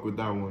 I fuck with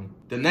that one.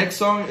 The next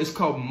song is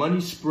called Money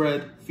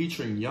Spread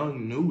featuring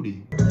Young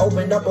Nudie.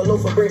 Open up a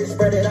loaf of bread and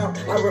spread it out.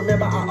 I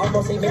remember I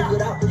almost ain't make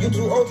it out. You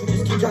too old, you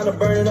just keep trying to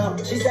burn it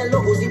out. She said,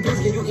 Lil Uzi, please,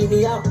 can you eat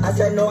me out? I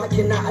said, no, I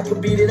cannot, I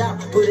can beat it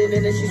out. Put it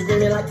in and she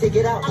screaming like, take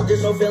it out.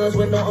 There's no feelings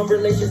with no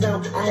relations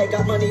now. I had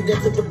got money,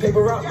 then took the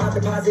paper out. My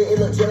deposit, it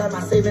look chill like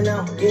my saving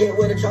now. Get hit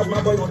with a charge,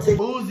 my boy gon' take.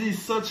 Uzi's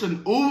such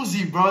an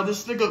Uzi, bro.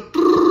 This nigga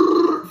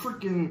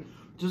freaking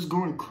just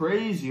going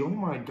crazy. Oh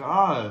my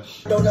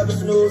gosh. Don't ever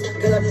snooze,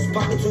 cause I just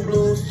pocket 2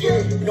 blues.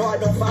 Yeah, no, I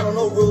don't follow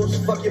no rules.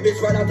 Fuck your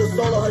bitch right out the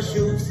sole of her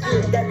shoes.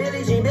 Yeah, that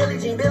Billie Jean, yeah.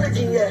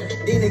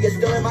 These niggas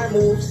still in my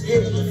moves.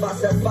 Yeah,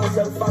 Wassup,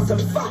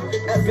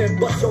 effing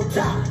bust your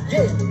top.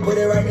 Yeah, put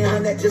it right in her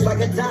neck just like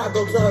a tie.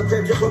 Go to her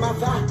crib just with my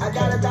fire. I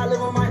got a dollar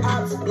on my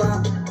ops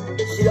block.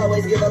 She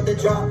always give up the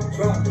drop.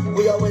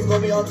 We always gonna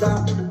be on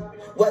top.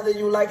 Whether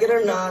you like it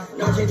or not.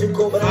 Not changing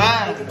cool, but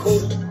I'm making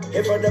cool.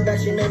 In front of the back,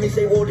 she made me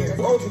say, whoa there.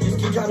 Oh, you just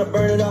keep trying to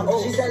burn it out.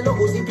 Oh, she said, look,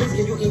 Uzi, please,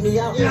 can you eat me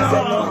out? Yeah. I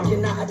said, no, I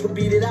cannot, I can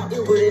beat it out.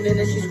 Put it in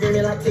and she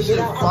screaming like, take it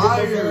out.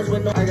 Fire.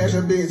 I got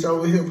your bitch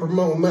over here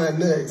promoting my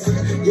nuts.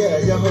 Yeah,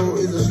 your hoe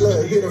is a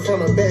slut. Hit her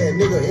from a bad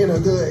nigga in her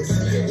guts.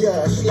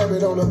 Yeah, slap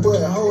it on the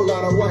butt. Whole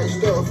lot of white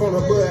stuff on the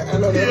butt. I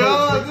know that.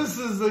 Yo, this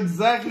is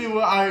exactly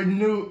what I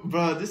knew,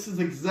 bro. This is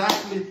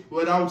exactly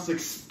what I was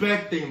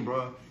expecting,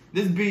 bro.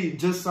 This beat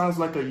just sounds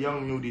like a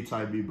Young Nudie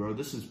type beat, bro.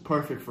 This is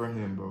perfect for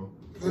him, bro.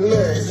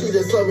 Nuts. She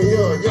just told me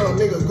young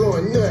nigga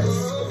going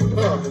nuts.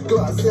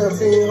 Glock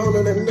 17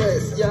 holding the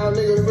nuts. Y'all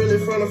niggas really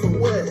frontin' for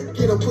what?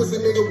 Get a pussy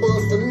nigga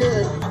bust for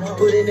nothing.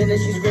 Put it in and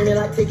she screaming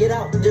like, take it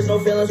out. There's no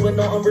feelings with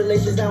no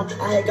relations now.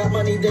 I had got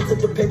money, then took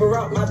the paper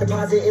out. My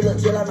deposit, it look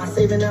chill like my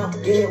saving now.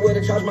 Get hit with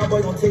a charge, my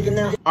boy gon' take it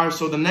now. Alright,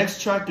 so the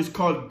next track is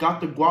called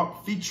Got the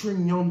Guap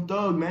featuring Young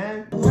Thug,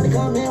 man. Money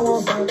come in,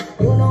 won't stop.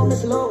 You know,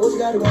 Mr. Lord, what you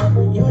gotta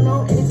want. You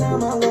know,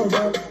 anytime I gon'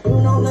 drop.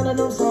 You know, none of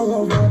them songs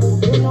gon' drop.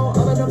 You know,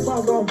 all of them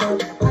songs gon'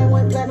 drop. I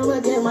went platinum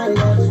again, my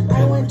God.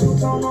 I went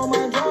 2-tone on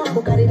my drum.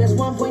 Bugatti, that's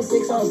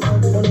 1.6 on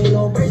stock. Don't need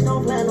no brakes,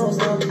 don't plan no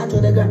stop. I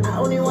told that girl I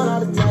only want all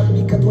the top.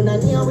 Because when I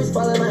need, always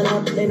falling my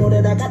lap. They know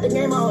that I got the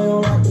game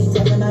on rock. He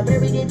talking about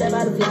baby, get that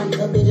by the fly.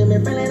 A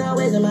Benjamin Franklin,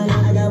 always in my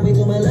life. I got way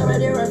too much love right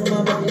there, right from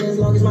my pocket. As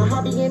long as my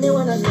hobby get me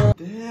when I stop.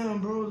 Damn,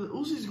 bro, the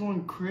Uzi's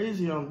going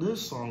crazy on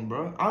this song,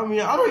 bro. I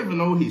mean, I don't even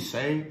know what he's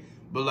saying,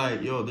 but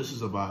like, yo, this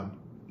is a vibe.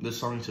 This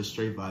song is a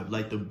straight vibe.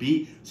 Like, the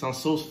beat sounds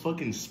so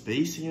fucking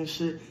spacey and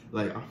shit.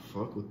 Like, I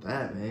fuck with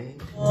that, man.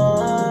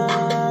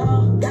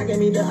 God gave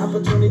me the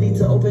opportunity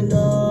to open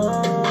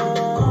doors.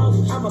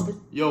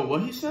 Yo,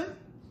 what he said?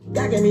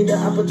 God gave me the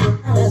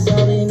opportunity. That's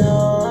all we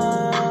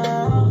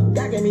know.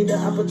 God gave me the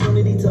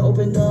opportunity to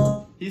open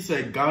doors. He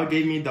said, God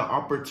gave me the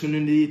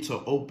opportunity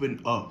to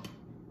open up.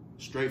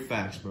 Straight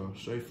facts, bro.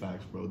 Straight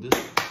facts, bro.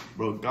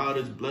 Bro, God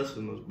is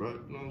blessing us, bro. You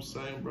know what I'm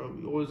saying, bro?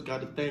 We always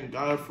got to thank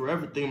God for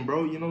everything,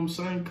 bro. You know what I'm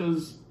saying?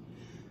 Because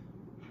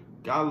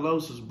God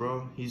loves us,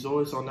 bro. He's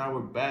always on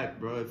our back,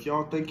 bro. If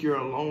y'all think you're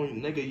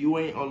alone, nigga, you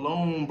ain't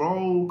alone,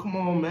 bro. Come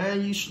on,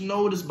 man. You should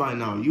know this by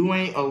now. You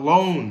ain't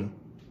alone.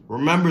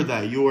 Remember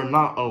that. You are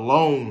not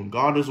alone.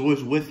 God is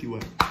always with you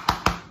at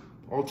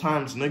all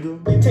times, nigga.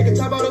 You take a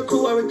top out of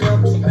cool where it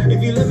comes.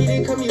 If you love me,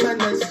 then come eat my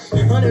nuts.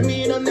 100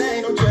 million on that,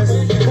 ain't no trust.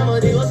 Come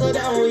on, they also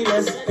down when we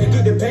less.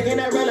 Get the bag and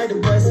that run like the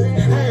bus. I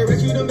had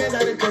rescued them bands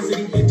out of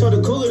custody. Told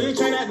the cooler to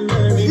try not to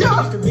love me.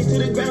 Yeah. Used to bitch to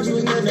the ground, she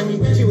was nothing on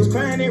me. She was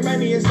crying and write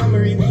me a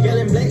summary.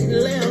 Yelling black and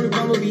lay on the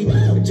bumblebee.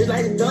 Just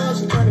like the dog,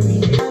 she trying to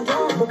be.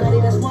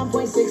 Bugatti, that's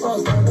 1.6 on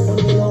stock. Don't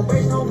need no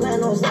brakes, no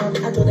plan, no stop.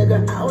 I told that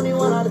girl I only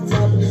want all the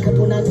top. Cause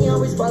when I need,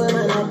 always falling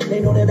my lap. They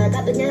know that I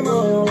got the game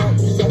on lock.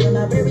 Just talking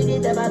about baby,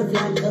 get that by the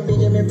fly. A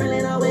Benjamin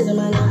Franklin, always in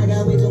my life. I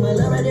got way too much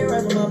love right there,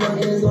 right from my block.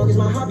 And as long as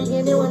my hobby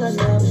get me when I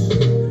stop.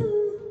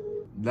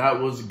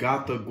 That was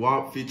Got the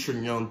Guap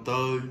featuring Young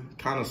Thug.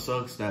 Kind of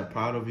sucks that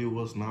Proud of You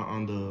was not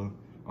on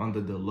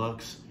the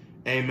deluxe.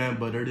 Hey man,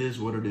 but it is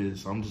what it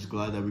is. I'm just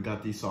glad that we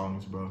got these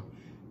songs, bro.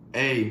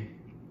 Hey,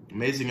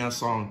 amazing ass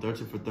song,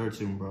 13 for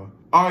 13, bro.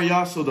 Alright,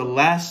 y'all, so the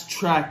last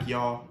track,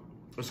 y'all,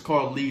 it's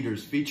called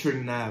Leaders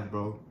featuring Nav,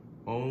 bro.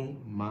 Oh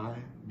my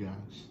gosh.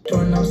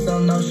 Touring out,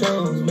 selling out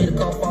shows. Made a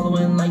call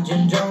following like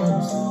Jim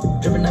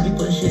Jones. Dripping, I be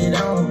putting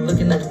shit on.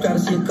 Looking at the crowd, I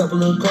see a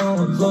couple of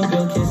clones. Little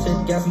girl kiss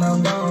it, gas and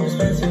I'm gone.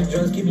 Expensive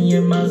drugs keep me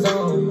in my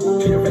zone.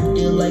 Treat a record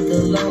deal like a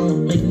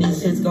loan. Making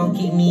these hits gon'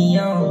 keep me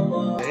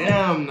on.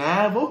 Damn,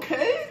 Nav,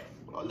 okay.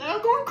 Well, now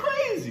going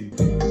crazy.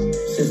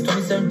 Since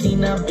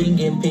 2017, I've been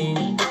getting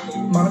paid.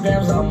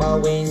 Monograms on my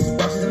waist.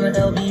 Watches in the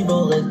LV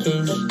roller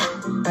case.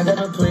 I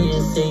gotta play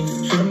it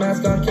safe. Shoot a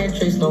mask on, can't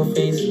trace no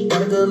face.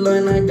 Got a good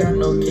line, I got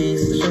no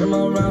case. Shoot them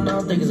all around, I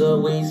don't think it's a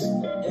waste.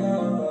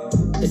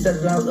 They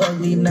said that I was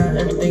ugly, now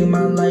everything in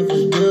my life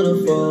is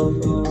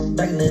beautiful.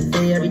 Back in the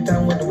day, every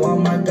time with the wall,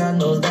 my God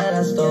knows that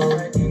I stole.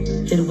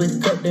 Hit it with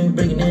the cut, then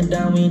breaking it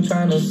down, we ain't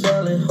trying to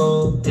sell it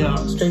whole. Yeah.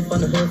 Straight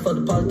from the hood for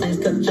the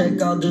politics, cut the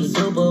check, I'll do the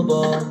Super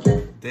Bowl.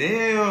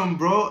 Damn,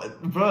 bro,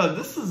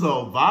 this is a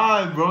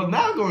vibe, bro.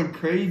 Now going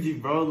crazy,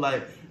 bro.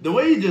 Like, the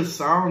way he just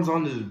sounds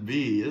on this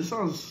beat, it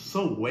sounds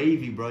so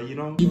wavy, bro, you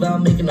know? Keep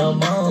out making a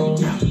moan.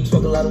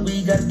 Smoke a lot of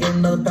weed, gotta get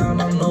another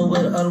pound, I don't know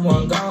where the other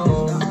one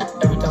gone.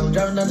 Every time I'm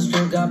driving down the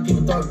street, got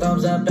people throwing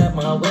thumbs up at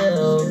my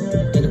wheel.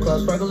 In the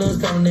club,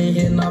 sparklers coming, they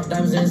hitting off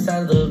diamonds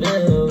inside of the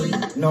bill.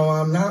 No,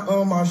 I'm not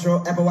on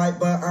Marshall, Apple White,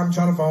 but I'm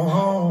trying to phone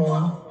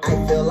home.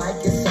 I feel like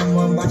it's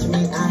someone watching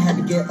me, I had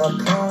to get a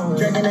cone.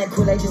 Drinking that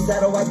Kool-Aid just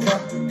out of white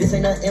cup, this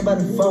ain't nothing but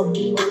a phone.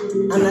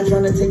 I'm not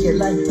trying to take your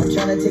life, I'm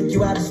trying to take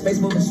you out of space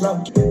moving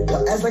slow.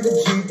 Your ass like a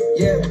Jeep,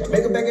 yeah,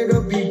 make her back it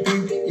up, beep,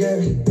 beep,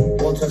 yeah.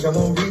 Won't touch, I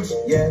won't reach,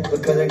 yeah,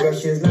 because that girl,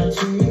 she's not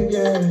cheap,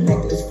 yeah.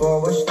 Necklace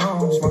for a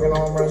stone, smoking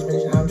on rush,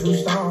 bitch, I'm too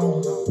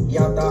strong.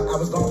 Y'all thought I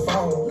was gonna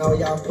fall, no,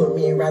 y'all put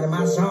me right in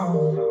my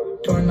zone.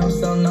 Touring out,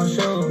 selling out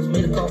shows.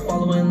 Made a call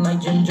following like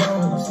Jim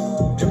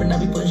Jones. Dripping,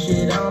 I be putting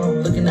shit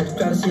on. Looking at the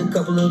crowd, I see a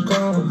couple of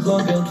clones.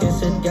 Little girl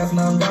kiss it, gas and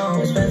I'm gone.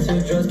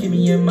 Expensive drugs keep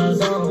me in my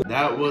zone.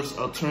 That was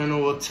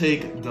Eternal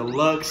Atake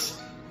Deluxe,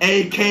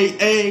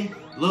 aka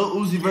Lil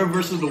Uzi Vert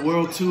versus the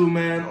World 2,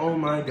 man. Oh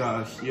my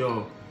gosh,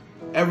 yo.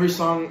 Every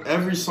song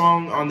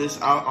on this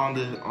on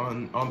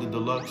the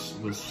deluxe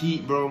was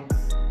heat, bro.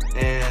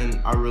 And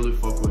I really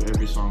fuck with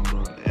every song,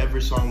 bro.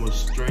 Every song was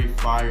straight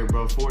fire,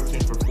 bro. 14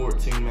 for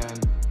 14, man.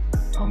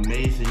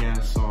 Amazing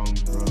ass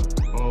songs, bro.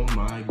 Oh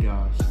my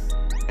gosh.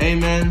 Hey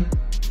man,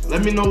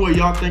 let me know what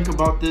y'all think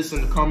about this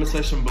in the comment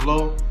section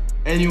below.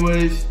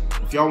 Anyways,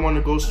 if y'all want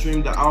to go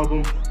stream the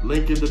album,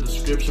 link in the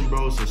description,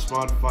 bro. It's on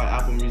Spotify,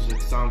 Apple Music,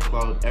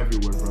 SoundCloud,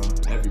 everywhere, bro.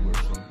 Everywhere.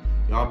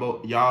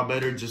 So y'all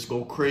better just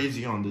go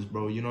crazy on this,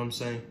 bro. You know what I'm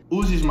saying?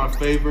 Uzi's my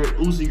favorite.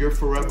 Uzi, you're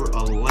forever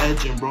a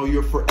legend, bro.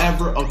 You're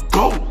forever a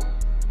GOAT.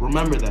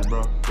 Remember that,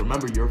 bro.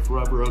 Remember, you're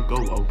forever a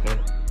GOAT, okay?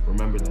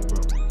 Remember that,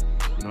 bro.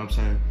 You know what I'm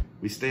saying?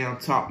 We stay on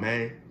top,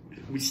 man.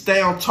 We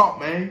stay on top,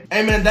 man.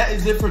 Hey, man, that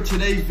is it for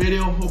today's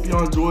video. Hope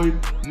y'all enjoyed.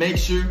 Make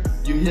sure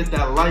you hit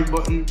that like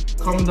button.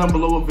 Comment down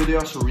below what video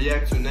I should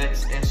react to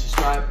next. And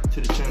subscribe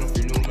to the channel if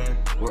you're new, man.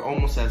 We're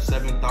almost at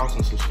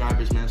 7,000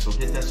 subscribers, man. So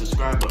hit that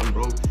subscribe button,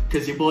 bro.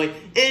 Because your boy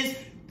is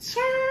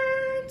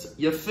turned.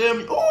 You feel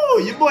me?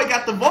 Oh, your boy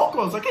got the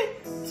vocals, okay?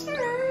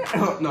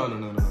 No.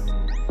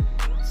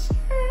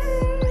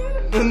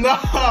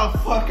 Nah,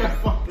 fuck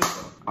this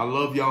up. I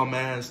love y'all,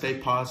 man. Stay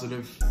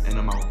positive, and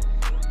I'm out.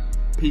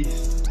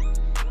 Peace.